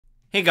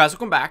Hey guys,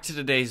 welcome back to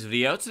today's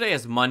video. Today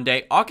is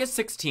Monday, August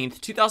 16th,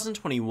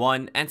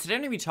 2021, and today I'm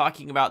going to be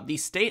talking about the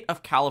state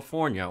of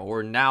California,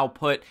 or now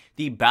put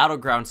the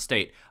battleground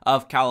state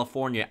of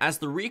California. As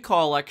the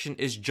recall election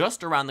is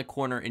just around the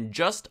corner in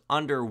just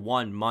under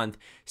 1 month,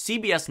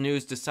 CBS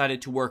News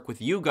decided to work with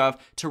YouGov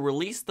to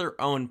release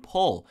their own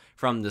poll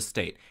from the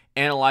state,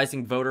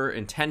 analyzing voter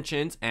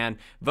intentions and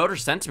voter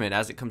sentiment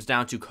as it comes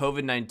down to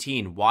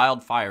COVID-19,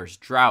 wildfires,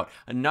 drought,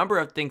 a number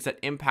of things that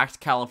impact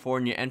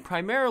California, and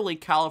primarily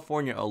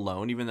California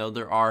alone, even though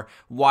there are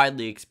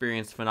widely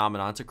experienced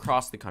phenomenons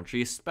across the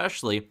country,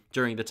 especially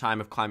during the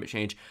time of climate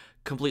change,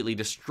 completely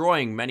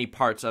destroying many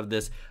parts of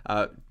this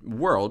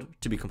world,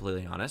 to be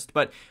completely honest.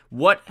 But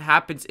what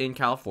happens in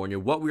California,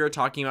 what we are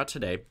talking about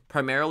today,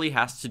 primarily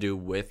has to do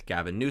with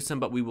Gavin Newsom,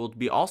 but we will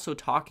be also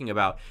talking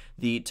about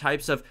the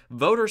types of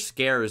voter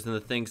scares and the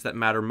things that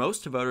matter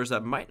most to voters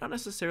that might not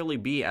necessarily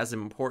be as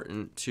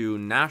important to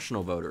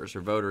national voters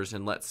or voters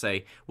in, let's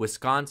say,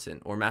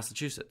 Wisconsin or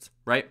Massachusetts,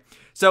 right?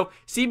 So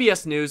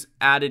CBS News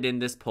added in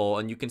this poll,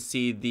 and you can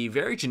see the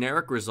very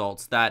generic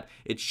results that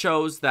it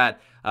shows that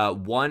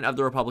one of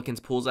the Republicans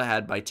pulls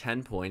ahead by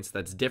 10 points.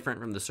 That's different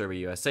from the Survey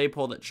USA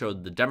poll that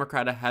showed the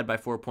Democrat ahead by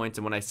 4 points.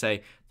 And when I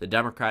say the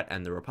Democrat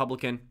and the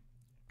Republican,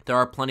 there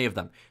are plenty of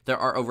them. There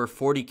are over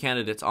 40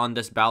 candidates on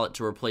this ballot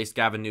to replace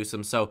Gavin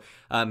Newsom. So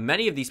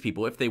many of these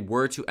people, if they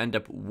were to end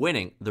up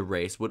winning the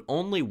race, would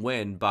only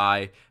win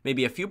by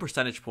maybe a few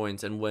percentage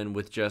points and win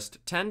with just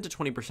 10 to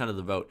 20% of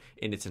the vote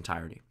in its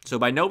entirety. So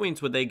by no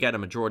means would they get a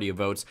majority of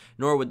votes,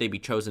 nor would they be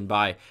chosen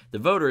by the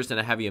voters in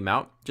a heavy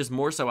amount, just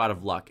more so out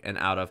of luck and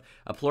out of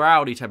a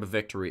plurality type of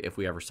victory if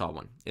we ever saw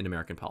one in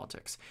American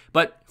politics.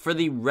 But for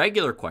the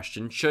regular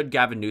question, should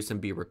Gavin Newsom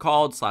be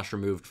recalled /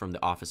 removed from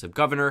the office of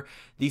governor,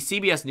 the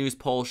CBS News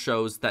poll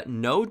shows that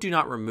no, do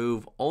not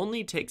remove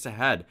only takes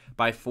ahead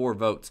by 4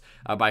 votes,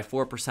 by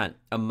 4%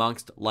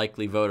 amongst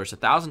likely voters.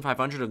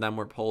 1,500 of them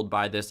were polled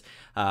by this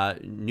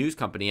news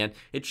company, and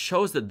it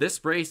shows that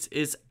this race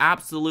is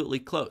absolutely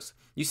close.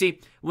 You see,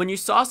 when you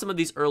saw some of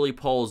these early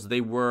polls,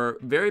 they were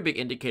very big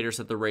indicators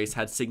that the race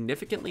had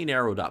significantly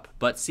narrowed up,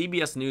 but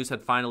CBS News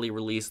had finally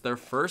released their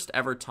first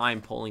ever time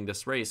polling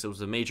this race. It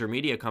was a major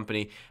media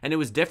company, and it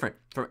was different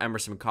from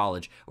Emerson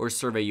College or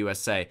Survey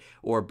USA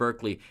or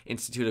Berkeley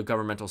Institute of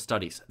Governmental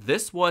Studies.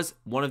 This was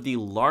one of the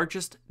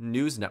largest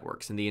news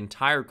networks in the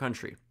entire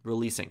country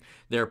releasing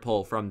their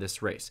poll from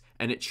this race,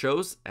 and it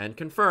shows and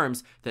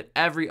confirms that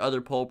every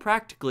other poll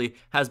practically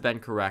has been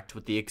correct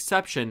with the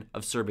exception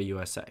of Survey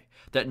USA,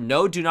 that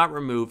no, do not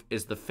remove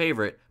is the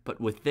favorite,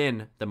 but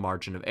within the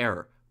margin of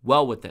error,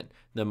 well within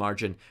the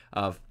margin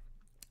of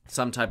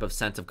some type of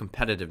sense of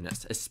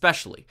competitiveness,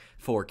 especially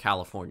for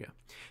California.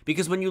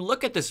 Because when you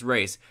look at this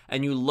race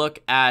and you look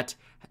at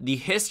the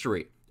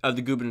history of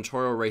the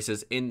gubernatorial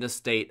races in the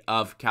state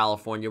of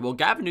California, well,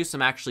 Gavin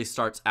Newsom actually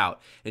starts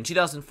out in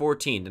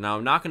 2014. And now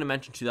I'm not going to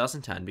mention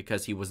 2010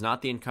 because he was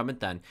not the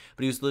incumbent then,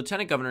 but he was the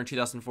lieutenant governor in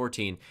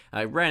 2014.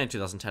 I ran in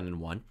 2010 and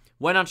won.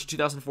 Went on to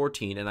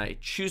 2014, and I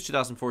choose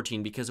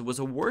 2014 because it was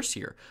a worse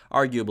year,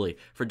 arguably,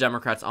 for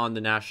Democrats on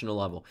the national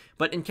level.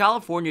 But in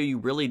California, you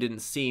really didn't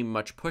see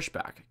much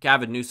pushback.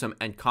 Gavin Newsom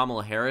and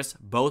Kamala Harris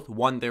both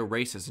won their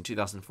races in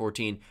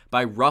 2014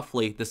 by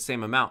roughly the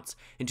same amounts.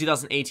 In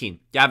 2018,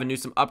 Gavin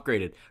Newsom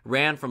upgraded,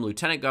 ran from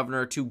lieutenant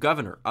governor to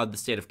governor of the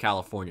state of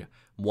California,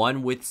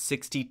 won with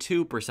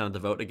 62% of the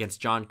vote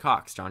against John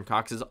Cox. John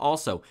Cox is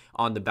also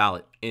on the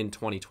ballot in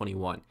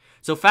 2021.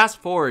 So fast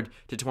forward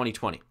to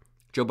 2020.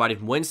 Joe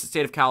Biden wins the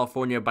state of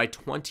California by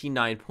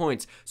 29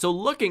 points. So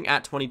looking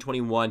at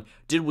 2021,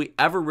 did we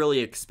ever really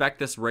expect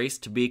this race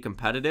to be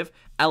competitive?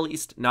 At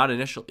least not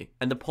initially.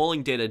 And the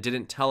polling data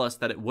didn't tell us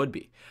that it would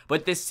be.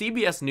 But this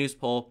CBS News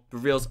poll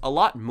reveals a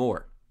lot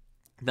more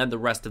than the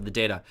rest of the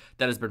data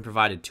that has been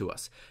provided to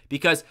us.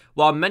 Because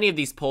while many of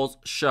these polls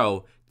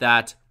show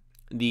that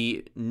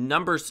the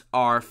numbers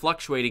are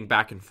fluctuating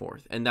back and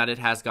forth and that it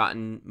has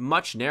gotten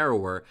much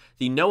narrower,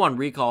 the no on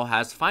recall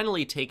has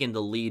finally taken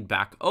the lead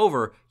back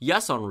over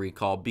yes on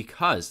recall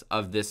because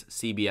of this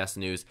CBS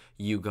News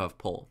YouGov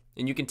poll.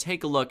 And you can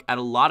take a look at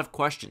a lot of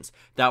questions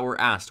that were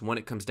asked when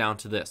it comes down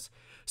to this.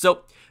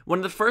 So one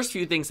of the first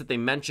few things that they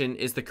mention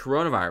is the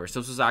coronavirus.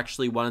 This was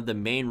actually one of the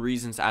main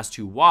reasons as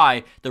to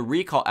why the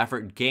recall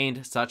effort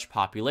gained such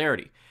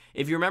popularity.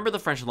 If you remember the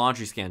French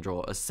Laundry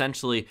scandal,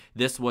 essentially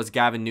this was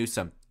Gavin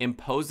Newsom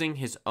imposing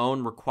his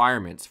own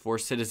requirements for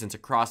citizens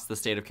across the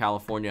state of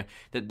California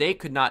that they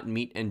could not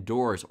meet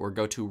indoors or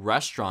go to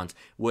restaurants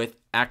with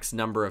X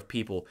number of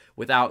people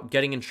without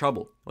getting in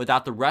trouble,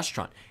 without the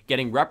restaurant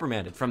getting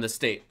reprimanded from the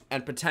state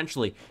and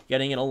potentially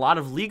getting in a lot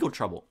of legal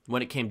trouble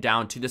when it came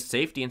down to the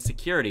safety and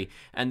security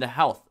and the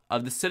health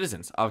of the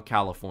citizens of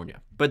California.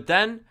 But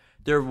then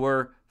there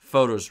were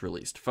photos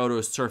released,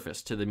 photos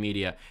surfaced to the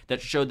media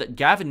that showed that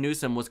Gavin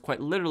Newsom was quite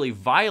literally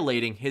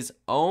violating his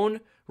own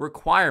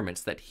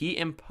requirements that he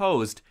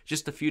imposed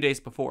just a few days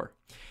before.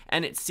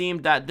 And it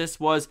seemed that this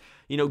was,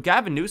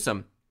 Gavin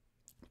Newsom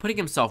putting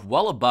himself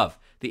well above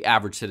the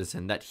average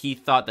citizen, that he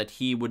thought that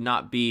he would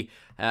not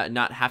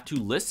have to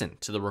listen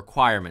to the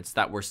requirements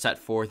that were set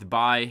forth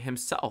by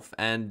himself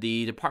and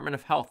the Department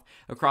of Health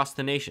across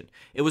the nation.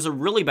 It was a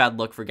really bad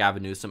look for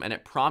Gavin Newsom, and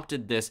it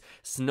prompted this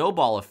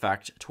snowball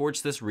effect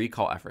towards this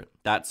recall effort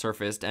that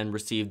surfaced and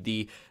received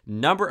the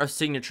number of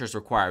signatures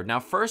required. Now,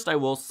 first, I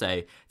will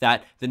say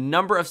that the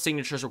number of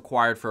signatures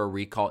required for a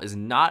recall is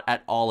not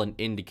at all an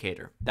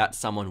indicator that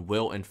someone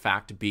will, in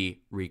fact,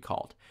 be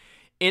recalled.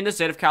 In the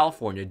state of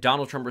California,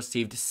 Donald Trump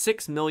received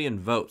 6 million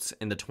votes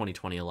in the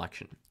 2020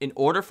 election. In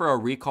order for a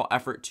recall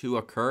effort to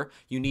occur,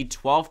 you need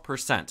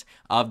 12%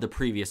 of the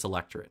previous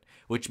electorate,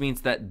 which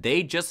means that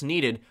they just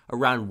needed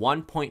around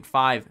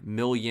 1.5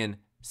 million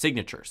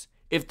signatures.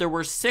 If there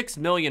were 6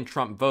 million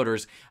Trump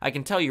voters, I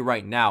can tell you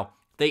right now,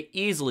 they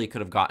easily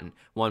could have gotten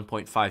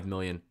 1.5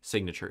 million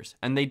signatures,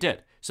 and they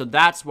did. So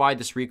that's why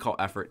this recall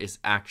effort is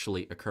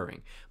actually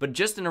occurring. But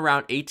just in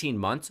around 18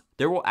 months,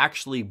 there will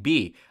actually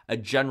be a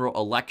general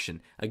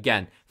election,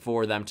 again,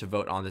 for them to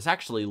vote on this.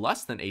 Actually,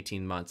 less than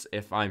 18 months,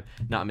 if I'm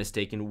not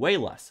mistaken, way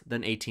less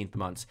than 18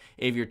 months,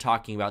 if you're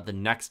talking about the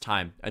next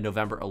time a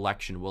November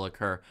election will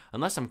occur.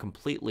 Unless I'm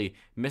completely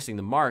missing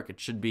the mark, it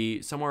should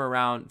be somewhere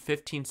around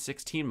 15,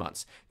 16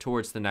 months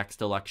towards the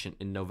next election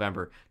in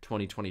November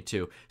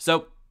 2022.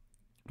 So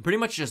pretty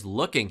much just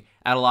looking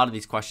at a lot of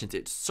these questions,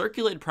 it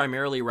circulated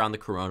primarily around the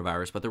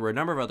coronavirus, but there were a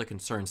number of other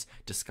concerns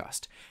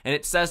discussed. And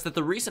it says that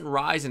the recent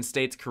rise in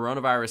states'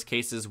 coronavirus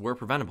cases were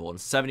preventable, and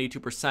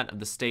 72% of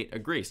the state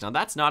agrees. Now,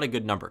 that's not a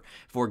good number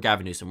for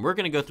Gavin Newsom. We're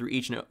going to go through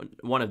each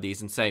one of these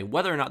and say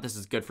whether or not this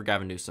is good for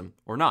Gavin Newsom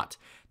or not.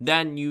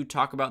 Then you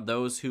talk about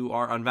those who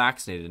are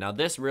unvaccinated. Now,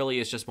 this really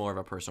is just more of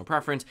a personal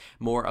preference,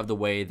 more of the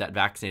way that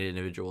vaccinated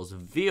individuals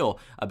feel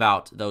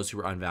about those who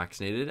are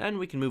unvaccinated, and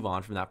we can move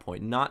on from that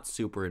point. Not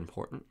super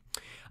important.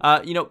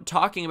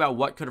 Talking about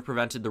what could have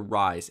prevented the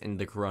rise in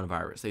the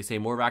coronavirus. They say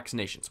more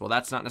vaccinations. Well,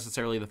 that's not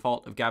necessarily the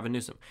fault of Gavin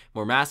Newsom.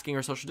 More masking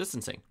or social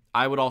distancing.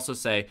 I would also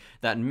say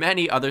that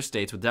many other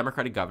states with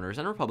Democratic governors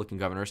and Republican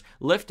governors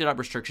lifted up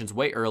restrictions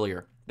way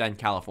earlier than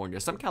California.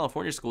 Some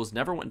California schools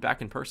never went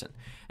back in person.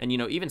 And,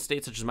 even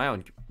states such as my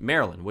own,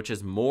 Maryland, which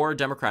is more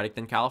Democratic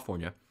than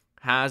California,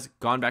 has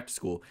gone back to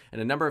school,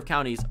 and a number of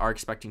counties are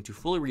expecting to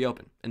fully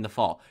reopen in the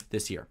fall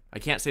this year. I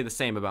can't say the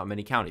same about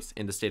many counties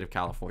in the state of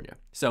California.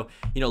 So,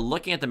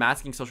 looking at the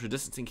masking social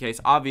distancing case,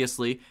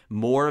 obviously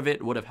more of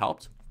it would have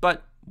helped,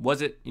 but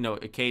was it,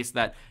 a case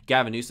that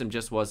Gavin Newsom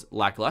just was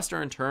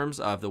lackluster in terms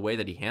of the way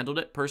that he handled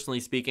it? Personally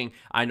speaking,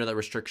 I know that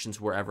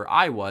restrictions wherever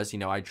I was,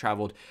 I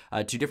traveled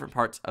to different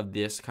parts of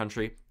this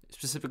country,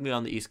 specifically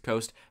on the East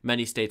Coast.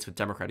 Many states with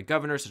Democratic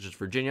governors, such as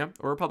Virginia,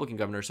 or Republican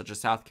governors, such as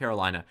South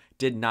Carolina,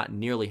 did not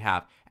nearly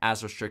have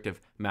as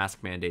restrictive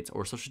mask mandates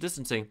or social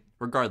distancing,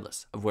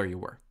 regardless of where you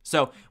were.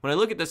 So when I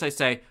look at this, I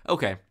say,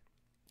 okay,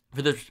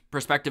 for the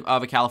perspective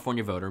of a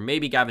California voter,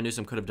 maybe Gavin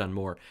Newsom could have done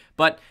more.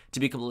 But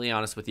to be completely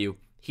honest with you,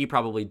 he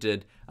probably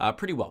did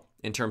pretty well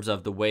in terms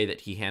of the way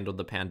that he handled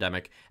the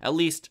pandemic, at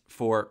least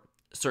for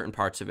certain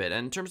parts of it.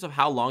 And in terms of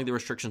how long the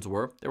restrictions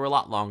were, they were a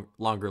lot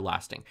longer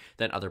lasting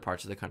than other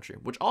parts of the country,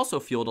 which also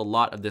fueled a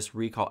lot of this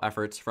recall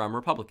efforts from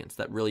Republicans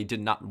that really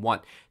did not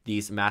want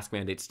these mask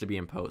mandates to be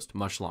imposed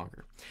much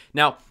longer.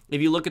 Now,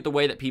 if you look at the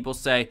way that people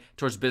say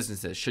towards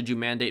businesses, should you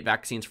mandate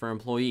vaccines for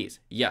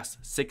employees? Yes,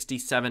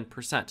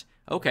 67%.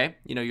 Okay,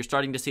 you're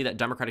starting to see that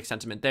Democratic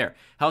sentiment there.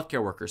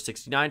 Healthcare workers,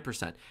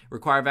 69%.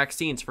 Require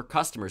vaccines for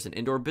customers and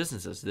indoor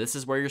businesses. This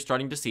is where you're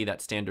starting to see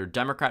that standard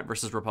Democrat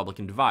versus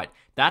Republican divide.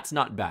 That's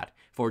not bad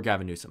for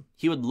Gavin Newsom.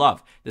 He would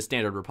love the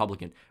standard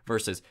Republican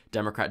versus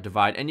Democrat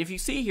divide. And if you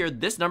see here,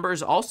 this number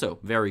is also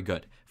very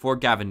good for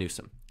Gavin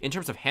Newsom. In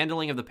terms of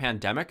handling of the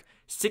pandemic,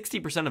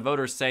 60% of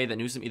voters say that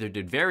Newsom either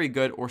did very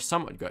good or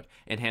somewhat good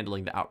in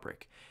handling the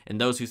outbreak. And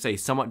those who say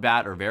somewhat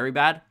bad or very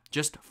bad,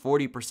 just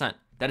 40%.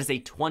 That is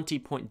a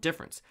 20-point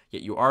difference.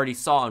 Yet you already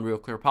saw in Real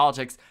Clear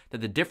Politics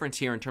that the difference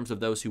here in terms of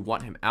those who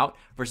want him out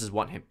versus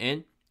want him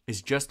in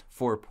is just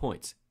 4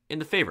 points in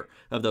the favor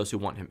of those who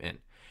want him in.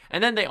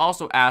 And then they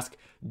also ask,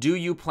 do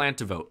you plan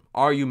to vote?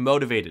 Are you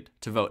motivated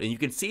to vote? And you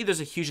can see there's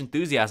a huge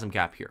enthusiasm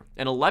gap here,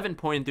 an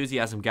 11-point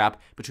enthusiasm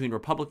gap between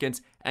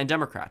Republicans and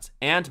Democrats.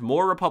 And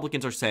more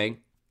Republicans are saying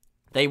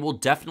they will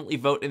definitely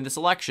vote in this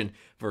election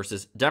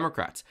versus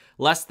Democrats.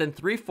 Less than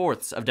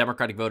 3/4 of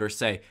Democratic voters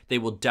say they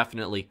will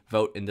definitely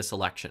vote in this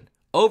election.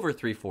 Over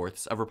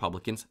 3/4 of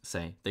Republicans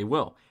say they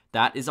will.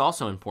 That is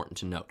also important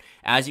to note.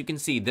 As you can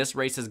see, this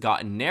race has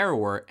gotten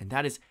narrower, and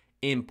that is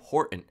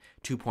important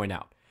to point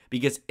out.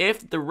 Because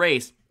if the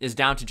race is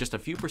down to just a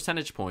few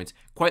percentage points,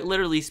 quite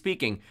literally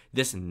speaking,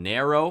 this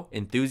narrow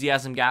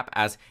enthusiasm gap,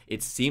 as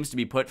it seems to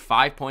be put,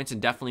 5 points and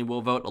definitely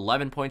will vote,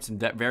 11 points and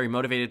very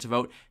motivated to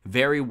vote,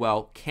 very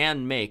well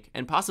can make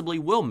and possibly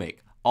will make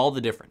all the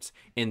difference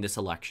in this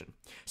election.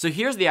 So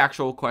here's the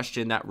actual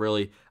question that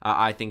really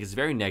I think is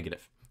very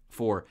negative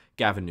for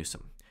Gavin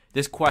Newsom.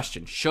 This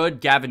question, should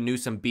Gavin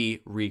Newsom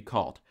be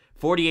recalled?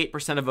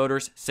 48% of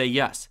voters say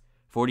yes.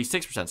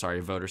 46%, sorry,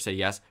 of voters say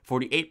yes.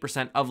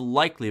 48% of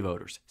likely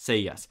voters say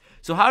yes.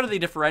 So how do they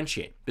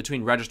differentiate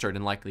between registered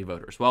and likely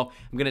voters? Well,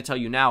 I'm going to tell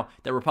you now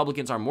that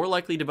Republicans are more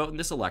likely to vote in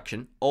this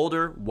election.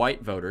 Older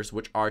white voters,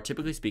 which are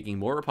typically speaking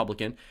more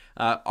Republican,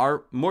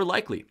 are more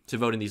likely to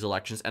vote in these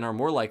elections and are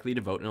more likely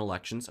to vote in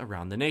elections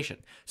around the nation.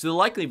 So the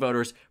likely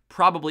voters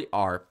probably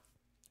are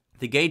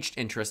the gauged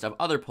interest of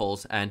other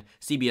polls and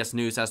CBS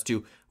News as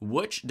to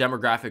which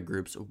demographic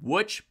groups,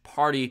 which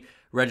party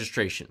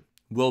registration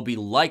will be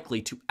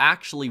likely to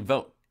actually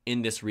vote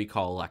in this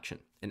recall election.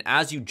 And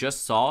as you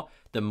just saw,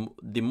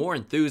 the more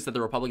enthused that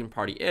the Republican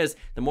Party is,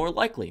 the more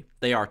likely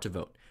they are to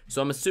vote.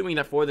 So I'm assuming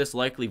that for this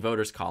likely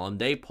voters column,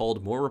 they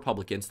polled more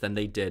Republicans than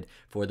they did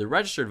for the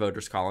registered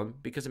voters column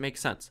because it makes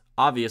sense.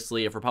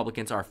 Obviously, if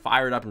Republicans are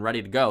fired up and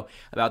ready to go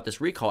about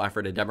this recall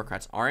effort and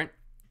Democrats aren't,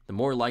 the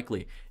more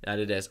likely that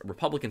it is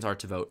Republicans are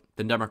to vote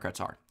than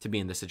Democrats are to be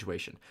in this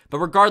situation. But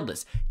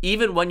regardless,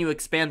 even when you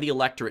expand the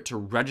electorate to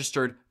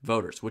registered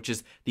voters, which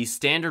is the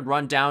standard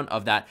rundown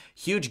of that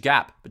huge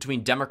gap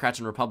between Democrats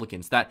and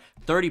Republicans, that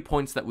 30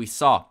 points that we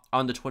saw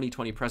on the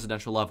 2020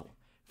 presidential level,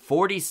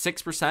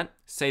 46%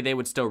 say they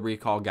would still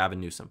recall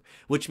Gavin Newsom,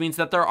 which means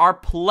that there are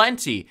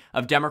plenty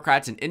of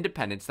Democrats and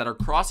independents that are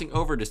crossing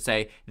over to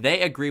say they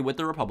agree with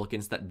the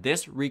Republicans that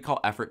this recall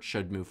effort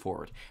should move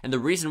forward. And the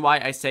reason why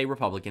I say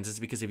Republicans is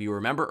because if you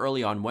remember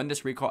early on when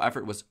this recall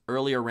effort was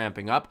earlier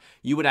ramping up,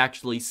 you would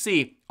actually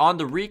see on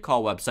the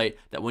recall website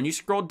that when you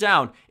scrolled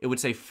down, it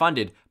would say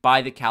funded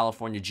by the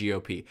California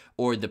GOP,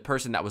 or the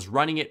person that was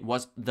running it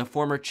was the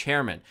former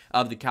chairman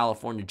of the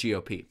California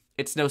GOP.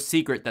 It's no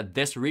secret that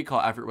this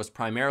recall effort was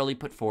primarily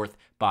put forth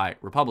by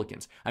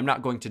Republicans. I'm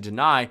not going to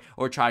deny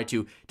or try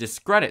to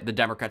discredit the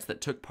Democrats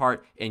that took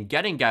part in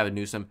getting Gavin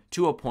Newsom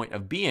to a point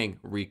of being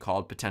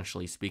recalled,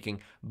 potentially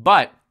speaking,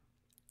 but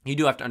you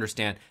do have to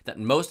understand that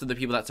most of the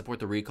people that support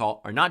the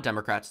recall are not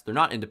Democrats, they're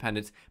not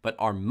independents, but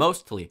are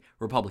mostly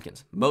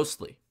Republicans.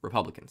 Mostly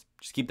Republicans.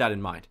 Just keep that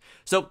in mind.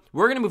 So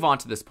we're going to move on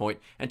to this point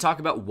and talk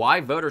about why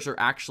voters are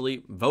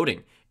actually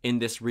voting in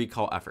this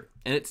recall effort.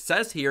 And it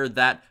says here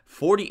that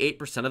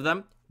 48% of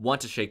them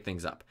want to shake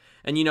things up.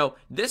 And you know,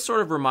 this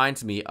sort of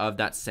reminds me of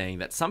that saying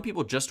that some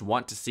people just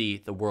want to see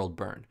the world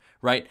burn,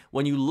 right?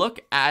 When you look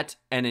at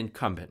an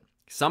incumbent,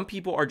 some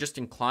people are just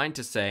inclined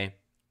to say,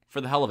 for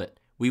the hell of it,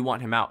 we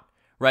want him out.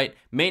 Right,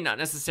 may not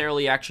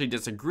necessarily actually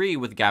disagree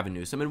with Gavin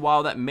Newsom, and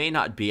while that may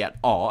not be at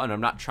all, and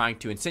I'm not trying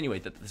to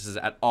insinuate that this is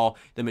at all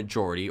the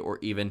majority or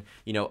even,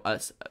 you know,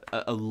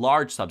 a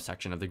large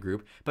subsection of the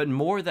group, but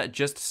more that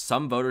just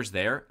some voters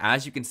there,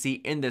 as you can see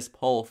in this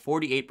poll,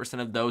 48%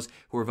 of those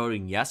who are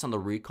voting yes on the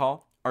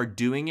recall are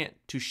doing it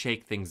to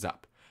shake things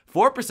up.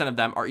 4% of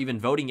them are even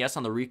voting yes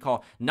on the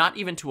recall, not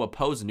even to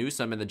oppose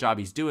Newsom and the job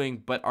he's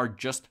doing, but are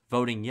just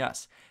voting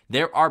yes.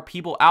 There are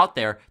people out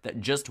there that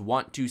just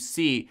want to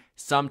see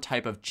some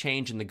type of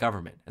change in the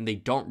government, and they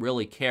don't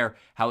really care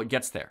how it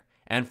gets there.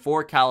 And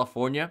for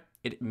California,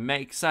 it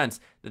makes sense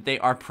that they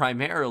are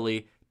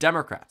primarily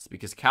Democrats,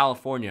 because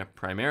California,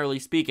 primarily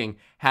speaking,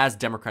 has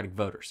Democratic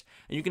voters.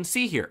 And you can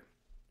see here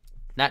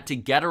that to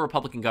get a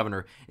Republican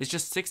governor is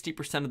just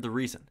 60% of the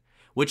reason,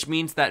 which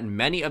means that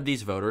many of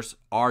these voters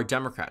are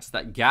Democrats.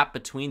 That gap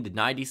between the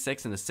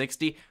 96 and the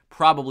 60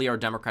 probably are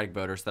Democratic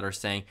voters that are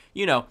saying,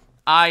 you know,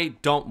 I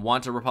don't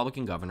want a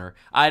Republican governor.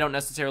 I don't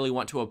necessarily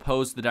want to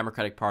oppose the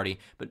Democratic Party,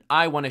 but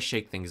I want to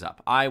shake things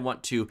up. I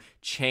want to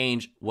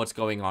change what's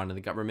going on in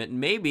the government.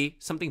 Maybe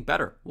something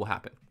better will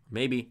happen.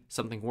 Maybe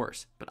something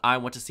worse, but I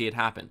want to see it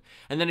happen.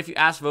 And then if you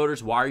ask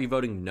voters, why are you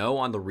voting no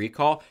on the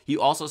recall?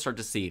 You also start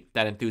to see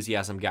that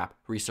enthusiasm gap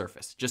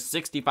resurface. Just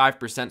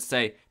 65%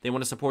 say they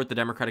want to support the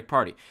Democratic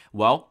Party.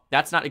 Well,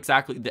 that's not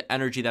exactly the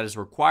energy that is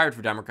required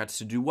for Democrats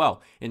to do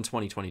well in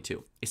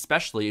 2022,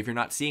 especially if you're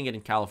not seeing it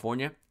in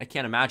California. I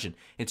can't imagine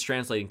it's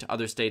translating to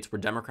other states where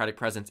Democratic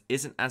presence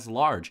isn't as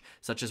large,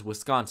 such as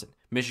Wisconsin,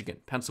 Michigan,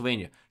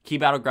 Pennsylvania, key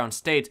battleground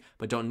states,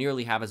 but don't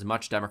nearly have as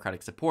much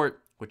Democratic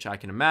support, which I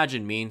can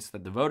imagine means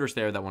that the voters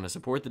there that want to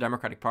support the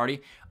Democratic Party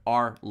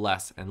are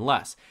less and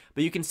less.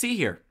 But you can see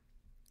here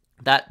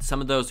that some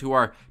of those who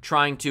are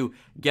trying to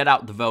get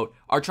out the vote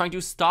are trying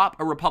to stop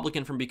a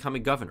Republican from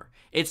becoming governor.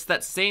 It's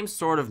that same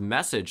sort of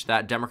message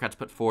that Democrats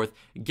put forth,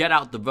 get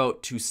out the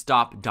vote to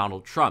stop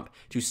Donald Trump,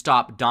 to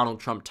stop Donald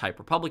Trump type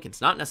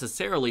Republicans, not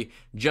necessarily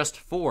just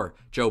for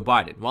Joe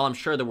Biden. While I'm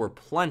sure there were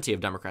plenty of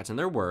Democrats, and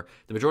there were,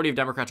 the majority of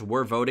Democrats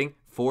were voting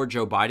for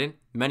Joe Biden,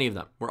 many of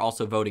them were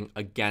also voting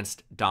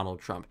against Donald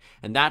Trump.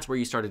 And that's where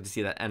you started to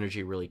see that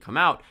energy really come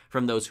out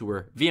from those who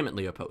were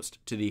vehemently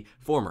opposed to the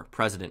former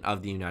president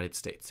of the United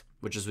States,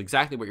 which is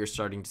exactly what you're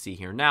starting to see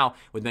here now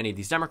with many of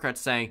these Democrats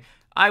saying,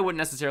 I wouldn't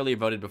necessarily have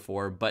voted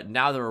before, but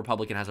now that a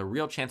Republican has a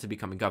real chance of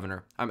becoming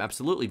governor, I'm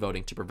absolutely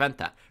voting to prevent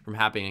that from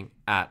happening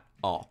at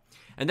all.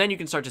 And then you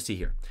can start to see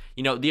here,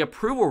 you know, the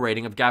approval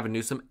rating of Gavin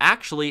Newsom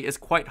actually is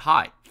quite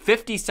high.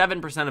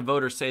 57% of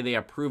voters say they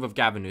approve of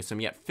Gavin Newsom,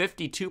 yet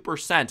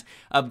 52%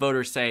 of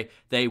voters say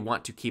they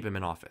want to keep him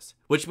in office,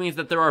 which means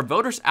that there are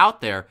voters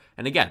out there,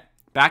 and again,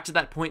 back to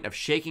that point of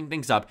shaking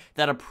things up,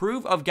 that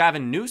approve of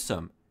Gavin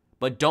Newsom,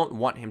 but don't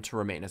want him to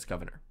remain as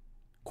governor.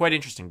 Quite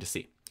interesting to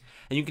see.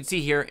 And you can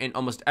see here in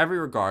almost every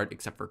regard,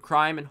 except for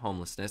crime and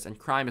homelessness, and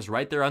crime is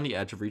right there on the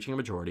edge of reaching a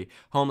majority,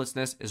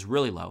 homelessness is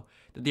really low,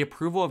 that the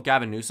approval of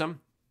Gavin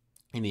Newsom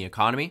in the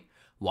economy,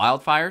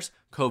 wildfires,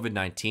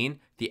 COVID-19,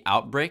 the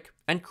outbreak,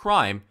 and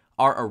crime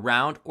are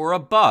around or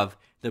above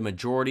the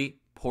majority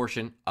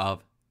portion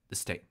of the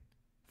state.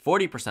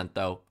 40%,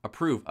 though,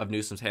 approve of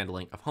Newsom's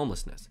handling of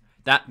homelessness.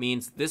 That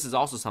means this is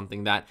also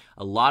something that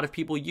a lot of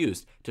people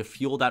used to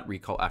fuel that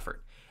recall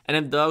effort. And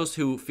in those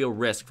who feel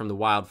risk from the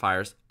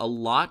wildfires, a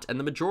lot and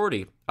the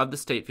majority of the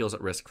state feels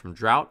at risk from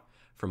drought,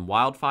 from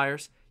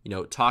wildfires,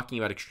 talking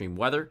about extreme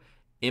weather,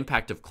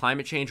 impact of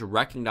climate change,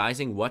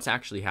 recognizing what's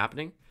actually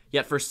happening.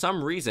 Yet for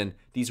some reason,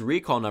 these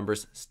recall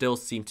numbers still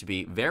seem to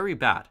be very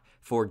bad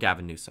for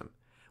Gavin Newsom.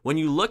 When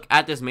you look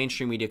at this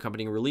mainstream media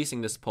company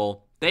releasing this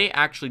poll, they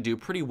actually do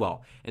pretty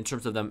well in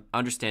terms of them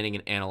understanding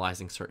and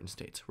analyzing certain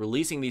states.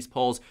 Releasing these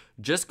polls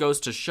just goes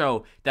to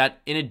show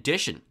that in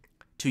addition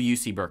to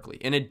UC Berkeley,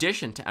 in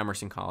addition to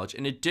Emerson College,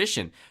 in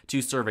addition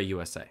to Survey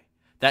USA,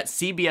 that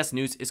CBS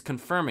News is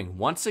confirming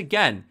once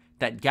again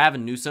that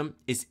Gavin Newsom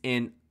is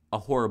in a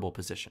horrible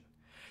position.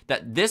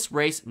 That this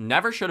race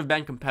never should have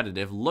been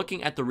competitive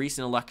looking at the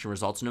recent election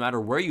results, no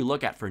matter where you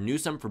look at, for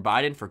Newsom, for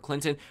Biden, for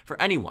Clinton,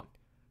 for anyone,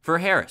 for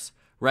Harris.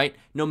 Right?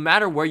 No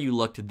matter where you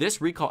looked, this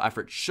recall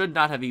effort should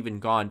not have even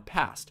gone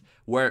past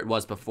where it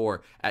was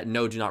before at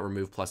no, do not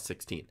remove plus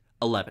 16,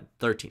 11,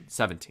 13,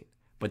 17.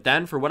 But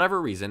then for whatever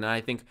reason, and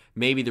I think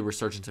maybe the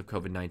resurgence of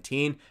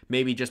COVID-19,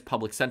 maybe just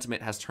public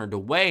sentiment has turned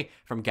away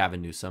from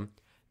Gavin Newsom,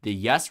 the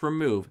yes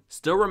remove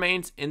still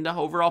remains in the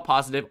overall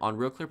positive on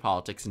Real Clear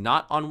Politics,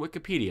 not on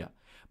Wikipedia.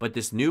 But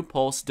this new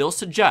poll still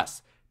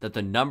suggests that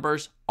the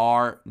numbers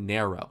are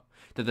narrow,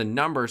 that the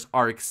numbers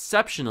are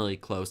exceptionally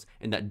close,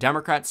 and that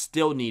Democrats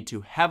still need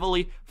to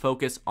heavily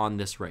focus on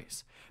this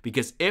race.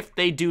 Because if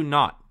they do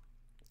not,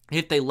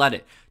 if they let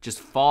it just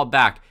fall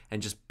back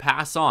and just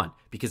pass on,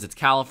 because it's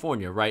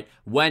California, right?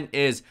 When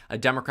is a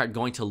Democrat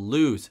going to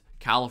lose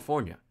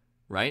California,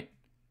 right?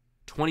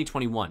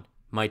 2021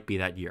 might be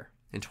that year.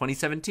 In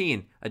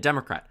 2017, a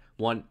Democrat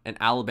won an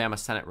Alabama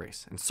Senate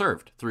race and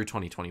served through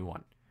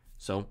 2021.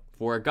 So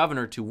for a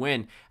governor to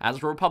win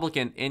as a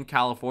Republican in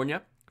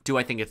California, do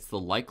I think it's the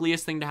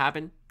likeliest thing to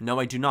happen? No,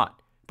 I do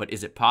not. But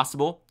is it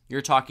possible?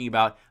 You're talking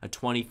about a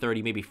 20,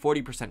 30, maybe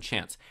 40%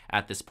 chance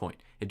at this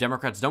point. If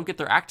Democrats don't get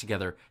their act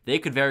together, they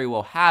could very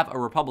well have a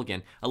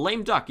Republican, a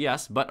lame duck,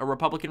 yes, but a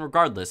Republican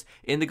regardless,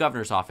 in the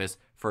governor's office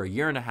for a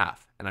year and a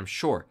half. And I'm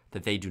sure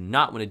that they do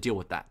not want to deal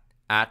with that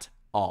at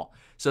all.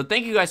 So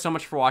thank you guys so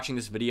much for watching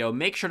this video.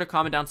 Make sure to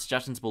comment down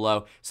suggestions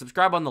below.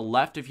 Subscribe on the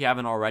left if you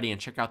haven't already,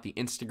 and check out the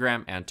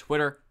Instagram and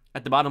Twitter.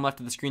 At the bottom left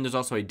of the screen, there's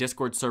also a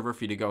Discord server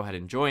for you to go ahead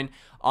and join.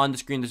 On the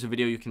screen, there's a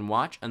video you can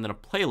watch, and then a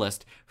playlist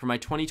for my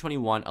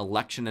 2021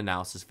 election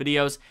analysis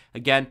videos.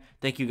 Again,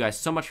 thank you guys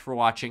so much for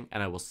watching,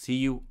 and I will see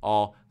you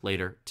all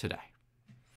later today.